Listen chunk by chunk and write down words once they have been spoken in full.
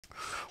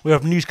We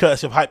have news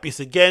courtesy of Hypebeast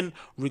again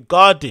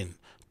regarding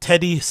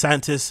Teddy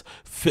Santis,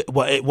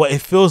 what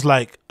it feels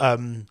like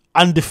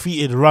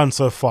undefeated run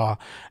so far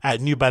at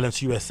New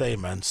Balance USA,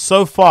 man.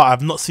 So far,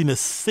 I've not seen a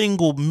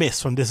single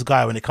miss from this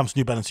guy when it comes to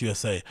New Balance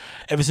USA.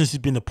 Ever since he's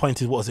been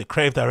appointed, what was it,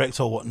 creative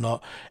director or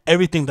whatnot,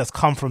 everything that's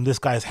come from this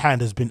guy's hand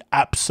has been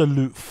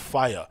absolute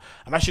fire.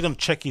 I'm actually going to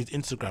check his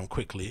Instagram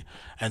quickly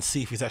and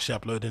see if he's actually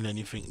uploading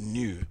anything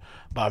new.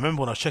 But I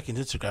remember when I was checking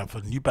his Instagram for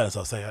New Balance,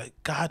 I was like,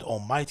 God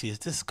almighty, is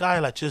this guy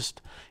like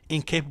just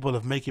incapable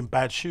of making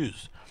bad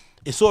shoes?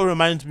 It sort of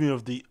reminds me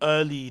of the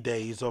early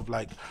days of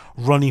like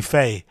Ronnie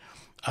Fay.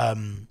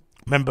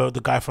 Remember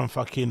the guy from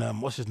fucking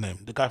what's his name?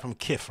 The guy from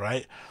Kith,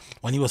 right?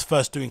 When he was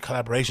first doing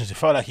collaborations, it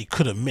felt like he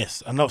couldn't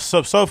miss. And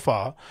so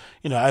far,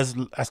 you know,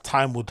 as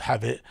time would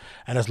have it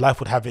and as life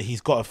would have it,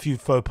 he's got a few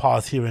faux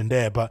pas here and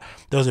there. But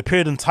there was a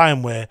period in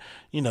time where,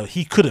 you know,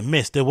 he couldn't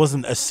miss. There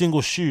wasn't a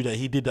single shoe that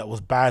he did that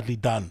was badly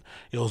done.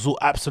 It was all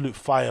absolute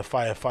fire,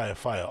 fire, fire,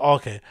 fire. Oh,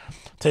 okay,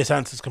 Tay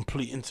Santis'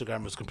 complete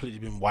Instagram has completely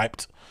been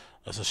wiped.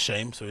 That's a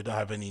shame, so we don't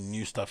have any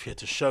new stuff here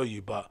to show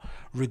you. But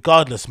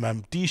regardless,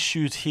 man, these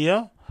shoes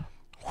here,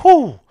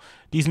 whoo,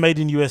 these made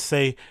in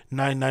USA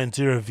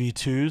 990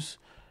 V2s,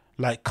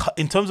 like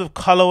in terms of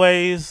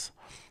colorways,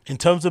 in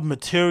terms of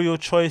material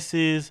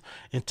choices,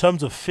 in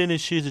terms of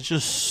finishes, it's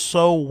just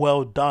so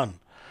well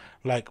done.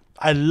 Like,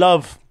 I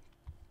love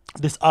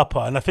this upper,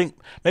 and I think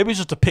maybe it's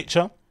just a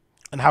picture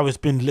and how it's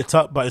been lit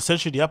up, but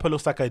essentially the upper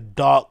looks like a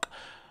dark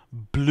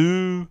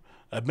blue,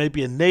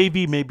 maybe a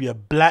navy, maybe a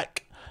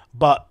black.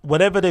 But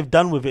whatever they've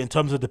done with it in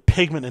terms of the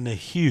pigment and the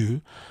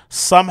hue,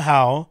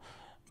 somehow,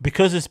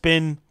 because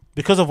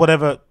of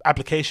whatever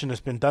application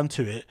that's been done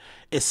to it,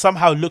 it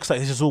somehow looks like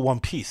this is all one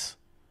piece.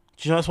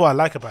 Do you know, that's what I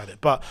like about it.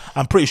 But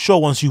I'm pretty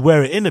sure once you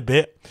wear it in a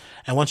bit,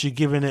 and once you're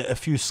giving it a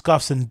few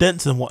scuffs and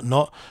dents and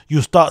whatnot,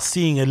 you'll start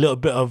seeing a little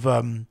bit of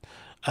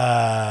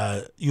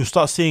you'll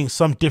start seeing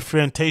some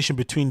differentiation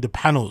between the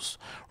panels,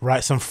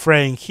 right? Some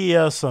fraying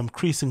here, some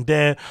creasing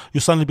there.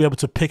 You'll suddenly be able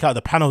to pick out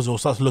the panels. It will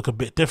start to look a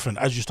bit different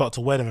as you start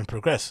to wear them and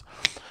progress.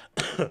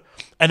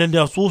 And then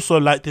there's also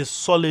like this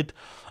solid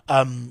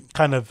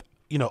kind of,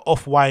 you know,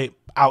 off-white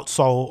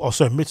outsole, or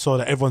sorry, midsole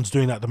that everyone's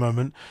doing at the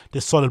moment.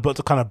 This solid block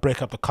to kind of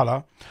break up the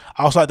color.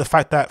 I also like the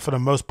fact that for the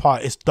most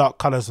part it's dark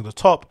colors on the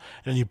top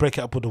and then you break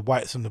it up with the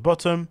whites on the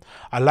bottom.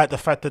 I like the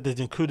fact that they've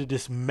included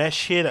this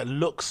mesh here that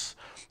looks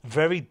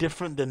very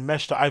different than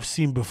mesh that I've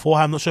seen before.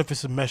 I'm not sure if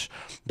it's a mesh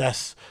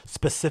that's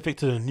specific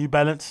to the New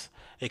Balance.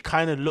 It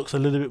kind of looks a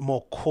little bit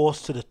more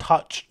coarse to the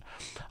touch.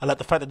 I like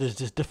the fact that there's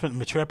this different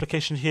material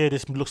application here.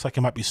 This looks like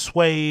it might be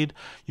suede.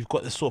 You've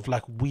got this sort of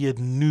like weird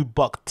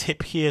nubuck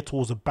tip here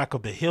towards the back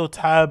of the heel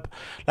tab.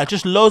 Like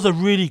just loads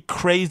of really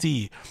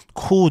crazy,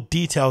 cool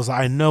details that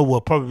I know were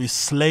probably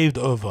slaved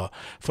over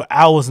for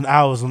hours and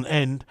hours on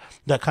end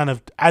that kind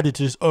of added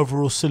to this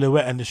overall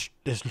silhouette and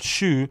this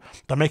shoe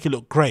that make it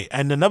look great.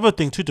 And another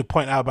thing too to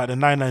point out about the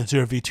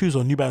 990 V2s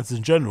or New Balance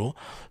in general,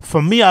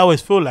 for me, I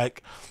always feel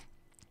like,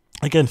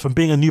 again, from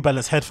being a New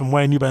Balance head, from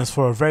wearing New Balance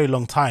for a very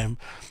long time,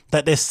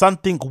 that there's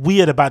something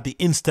weird about the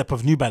instep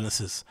of New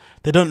Balances.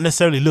 They don't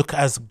necessarily look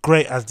as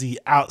great as the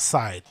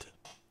outside,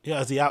 yeah,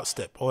 as the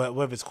outstep or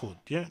whatever it's called.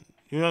 Yeah,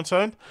 you know what I'm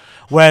saying?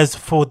 Whereas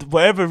for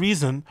whatever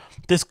reason,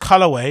 this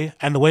colorway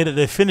and the way that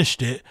they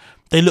finished it,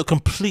 they look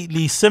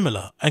completely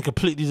similar and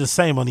completely the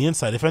same on the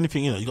inside. If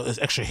anything, you know, you got this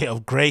extra hit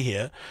of grey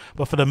here,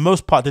 but for the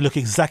most part, they look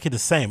exactly the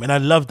same, and I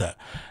love that.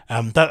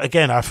 That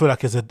again, I feel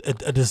like is a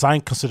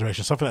design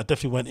consideration, something that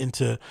definitely went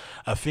into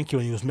thinking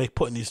when he was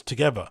putting these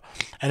together.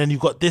 And then you've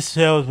got this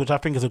here, which I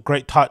think is a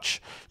great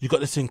touch. You've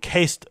got this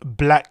encased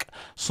black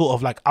sort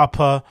of like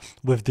upper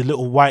with the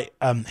little white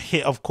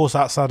hit, of course,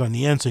 outside on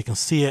the end, so you can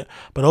see it.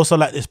 But also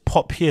like this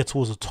pop here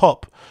towards the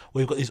top,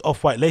 where you've got these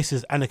off-white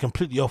laces and a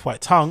completely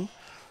off-white tongue.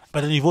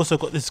 But then you've also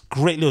got this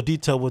great little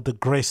detail with the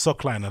grey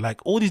sock liner.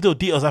 Like all these little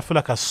details I feel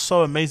like are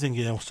so amazing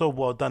here and so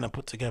well done and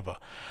put together.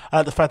 I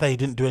like the fact that he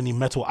didn't do any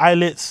metal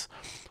eyelets.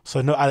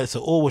 So no eyelets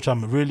at all, which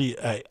I'm really,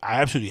 I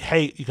absolutely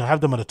hate. You can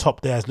have them on the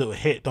top there as a little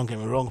hit. Don't get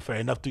me wrong, fair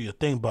enough, do your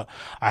thing. But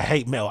I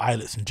hate metal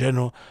eyelets in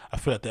general. I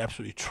feel like they're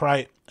absolutely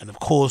trite. And of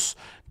course,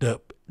 the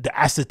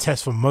acid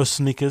test for most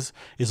sneakers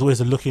is always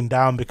a looking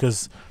down,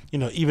 because, you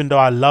know, even though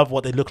I love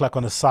what they look like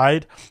on the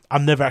side,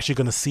 I'm never actually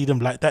going to see them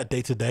like that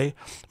day to day.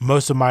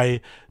 Most of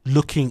my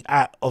looking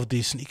at of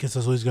these sneakers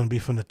is always going to be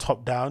from the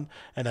top down,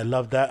 and I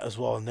love that as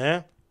well on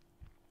there.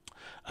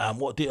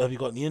 What detail have you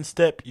got in the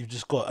instep? You've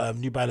just got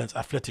New Balance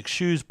athletic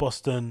shoes,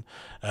 Boston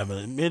in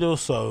the middle.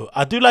 So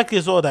I do like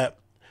as well that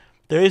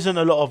there isn't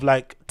a lot of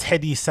like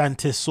Teddy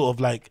Santis sort of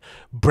like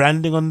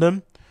branding on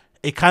them.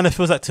 It kind of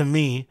feels like, to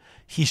me,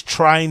 he's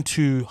trying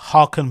to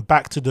harken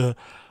back to the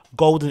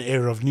golden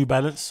era of New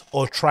Balance,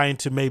 or trying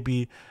to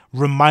maybe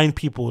remind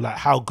people like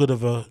how good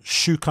of a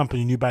shoe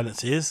company New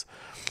Balance is,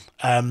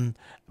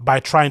 by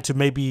trying to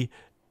maybe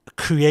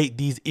create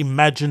these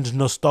imagined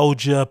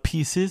nostalgia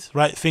pieces,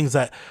 right? Things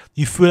that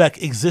you feel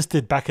like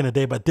existed back in the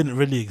day but didn't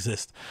really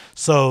exist.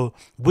 So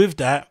with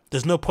that,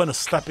 there's no point of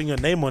slapping your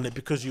name on it,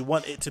 because you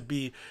want it to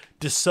be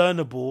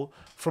discernible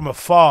from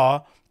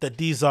afar that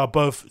these are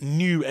both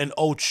new and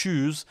old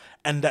shoes,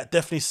 and that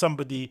definitely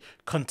somebody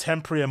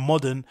contemporary and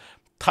modern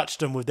touched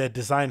them with their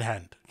design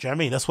hand. Do you know what I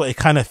mean? That's what it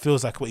kind of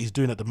feels like what he's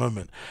doing at the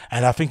moment.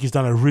 And I think he's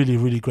done a really,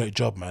 really great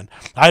job, man.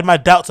 I had my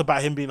doubts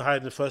about him being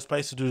hired in the first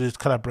place to do these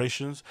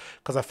collaborations,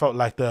 because I felt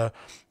like the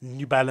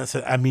New Balance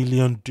and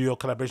Amelion duo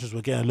collaborations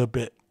were getting a little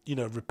bit, you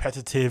know,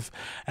 repetitive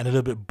and a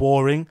little bit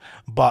boring.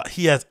 But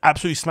he has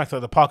absolutely smacked it out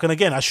of the park. And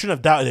again, I shouldn't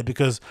have doubted it,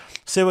 because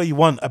say what you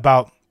want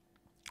about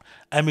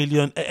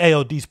Amelion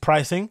AOD's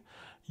pricing,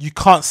 you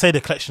can't say the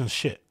collection's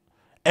shit.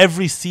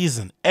 Every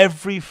season,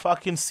 every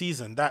fucking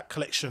season, that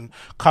collection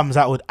comes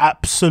out with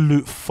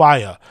absolute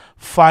fire.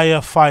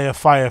 But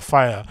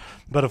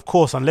of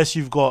course, unless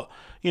you've got,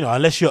 you know,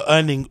 unless you're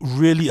earning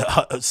really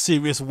a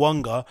serious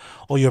wonga,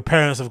 or your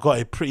parents have got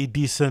a pretty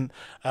decent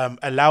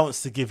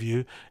allowance to give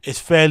you, it's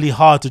fairly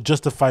hard to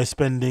justify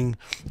spending,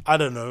 I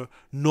don't know,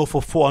 north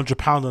of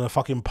 £400 on a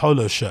fucking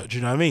polo shirt. Do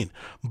you know what I mean?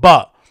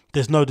 But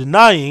there's no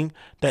denying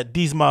that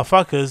these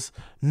motherfuckers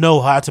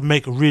know how to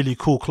make really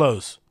cool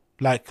clothes.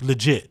 Like,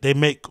 legit, they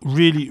make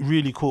really,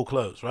 really cool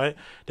clothes, right?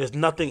 There's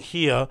nothing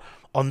here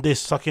on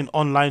this fucking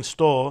online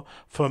store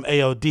from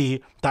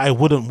AOD that I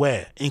wouldn't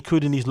wear,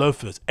 including these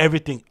loafers.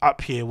 Everything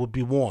up here would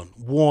be worn.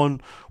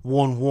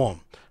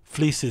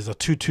 Fleeces are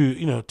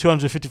you know,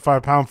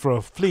 £255 for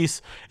a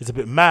fleece is a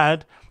bit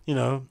mad. You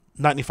know,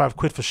 95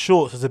 quid for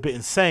shorts is a bit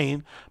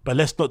insane, but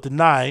let's not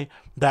deny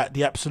that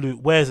the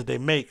absolute wares that they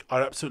make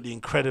are absolutely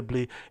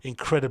incredibly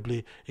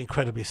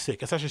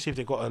sick. Let's actually see if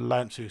they've got a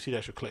line to see the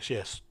actual collection.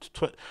 Yes,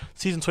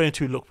 season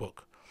 22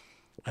 lookbook,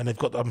 and they've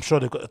got, I'm sure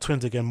they've got the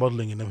twins again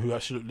modeling in them, who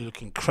actually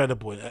look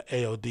incredible at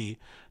AOD.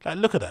 Like,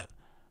 look at that.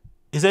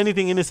 Is there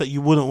anything in this that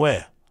you wouldn't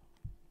wear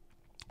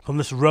from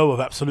this row of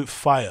absolute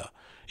fire?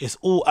 It's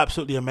all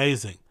absolutely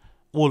amazing,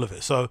 all of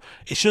it. So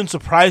it shouldn't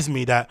surprise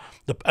me that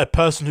a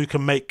person who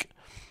can make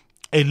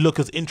a look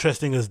as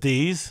interesting as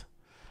these,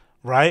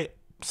 right,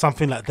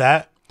 something like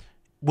that,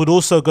 would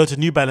also go to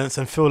New Balance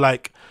and feel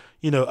like,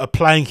 you know,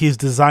 applying his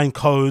design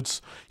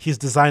codes, his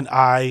design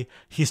eye,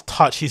 his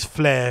touch, his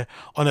flair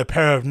on a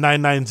pair of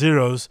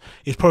 990s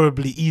is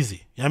probably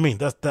easy. You know what I mean?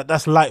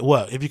 That's light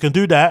work. If you can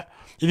do that,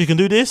 if you can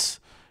do this,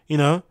 you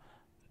know,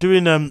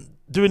 doing this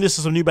with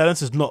some New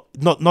Balance is not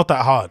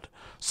that hard.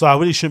 So I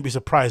really shouldn't be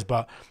surprised,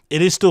 but it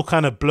is still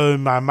kind of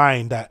blowing my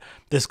mind that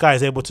this guy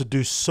is able to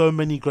do so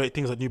many great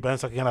things at New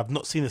Balance. Like, again, I've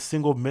not seen a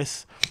single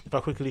miss. If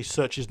I quickly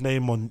search his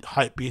name on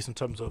Hypebeast in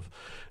terms of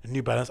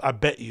New Balance, I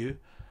bet you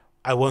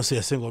I won't see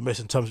a single miss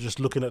in terms of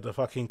just looking at the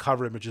fucking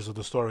cover images of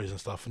the stories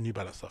and stuff and New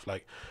Balance stuff.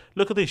 Like,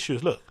 look at these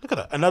shoes. Look at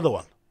that. Another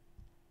one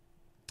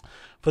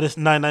for this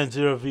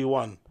 990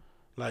 V1.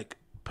 Like,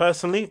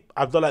 personally,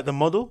 I don't like the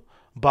model,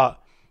 but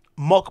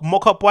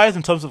mock-up wise,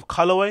 in terms of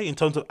colorway, in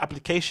terms of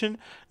application,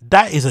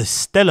 that is a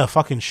stellar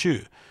fucking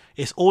shoe.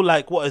 It's all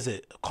like, what is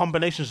it,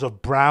 combinations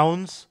of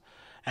browns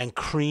and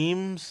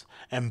creams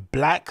and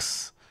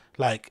blacks,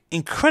 like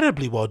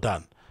incredibly well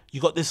done.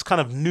 You got this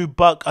kind of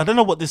nubuck, I don't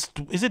know what this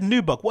is. It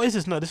nubuck? What is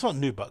this? No, this is not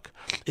nubuck.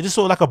 It's just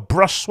sort of like a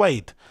brush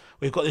suede.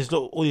 We've got these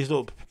all these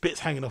little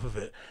bits hanging off of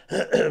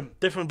it.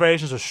 Different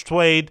variations of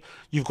suede.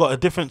 You've got a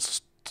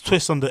different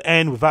twist on the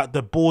end without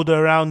the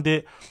border around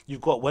it.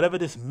 You've got whatever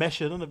this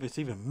mesh, I don't know if it's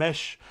even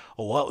mesh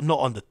or what, not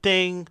on the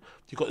thing.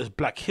 You've got this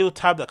black heel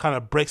tab that kind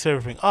of breaks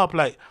everything up.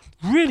 Like,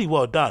 really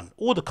well done.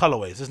 All the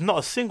colorways, there's not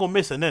a single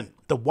miss. And then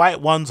the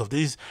white ones of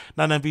these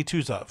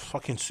 99V2s are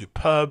fucking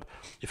superb.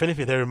 If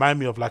anything, they remind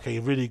me of like a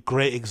really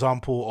great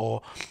example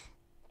or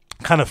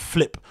kind of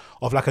flip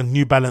of like a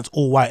New Balance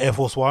all white Air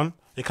Force One.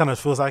 It kind of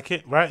feels like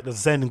it, right? The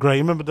Zen Grey.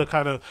 Remember the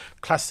kind of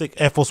classic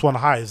Air Force One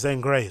high Zen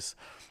Greys?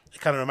 It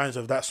kind of reminds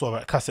me of that sort of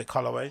like classic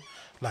colorway.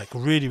 Like,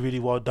 really, really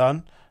well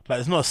done. Like,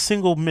 there's not a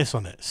single miss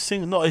on it.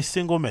 Not a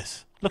single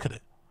miss. Look at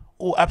it.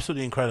 All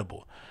absolutely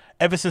incredible.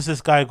 Ever since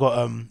this guy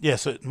got yeah,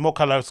 so more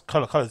colors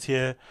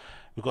here.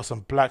 We've got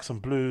some blacks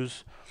and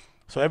blues.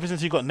 So ever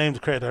since he got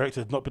named creative director,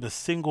 there's not been a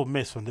single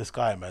miss from this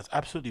guy, man. It's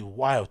absolutely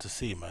wild to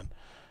see, man.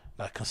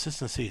 Like,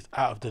 consistency is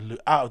out of the loop,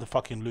 out of the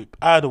fucking loop,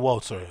 out of the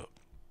world, sorry.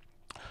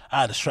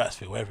 Out of the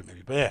stratosphere, wherever it may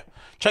be. But yeah,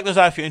 check those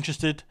out if you're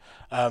interested.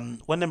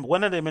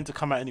 When are they meant to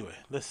come out anyway?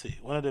 Let's see.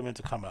 When are they meant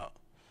to come out?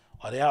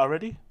 Are they out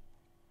already?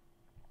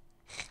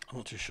 I'm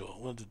not too sure.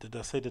 When did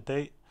I say the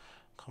date?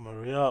 Come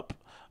hurry up.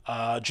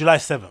 July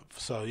 7th.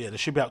 So yeah, they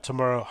should be out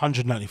tomorrow.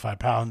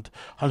 £195.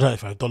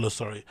 $195,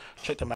 sorry. Check them out.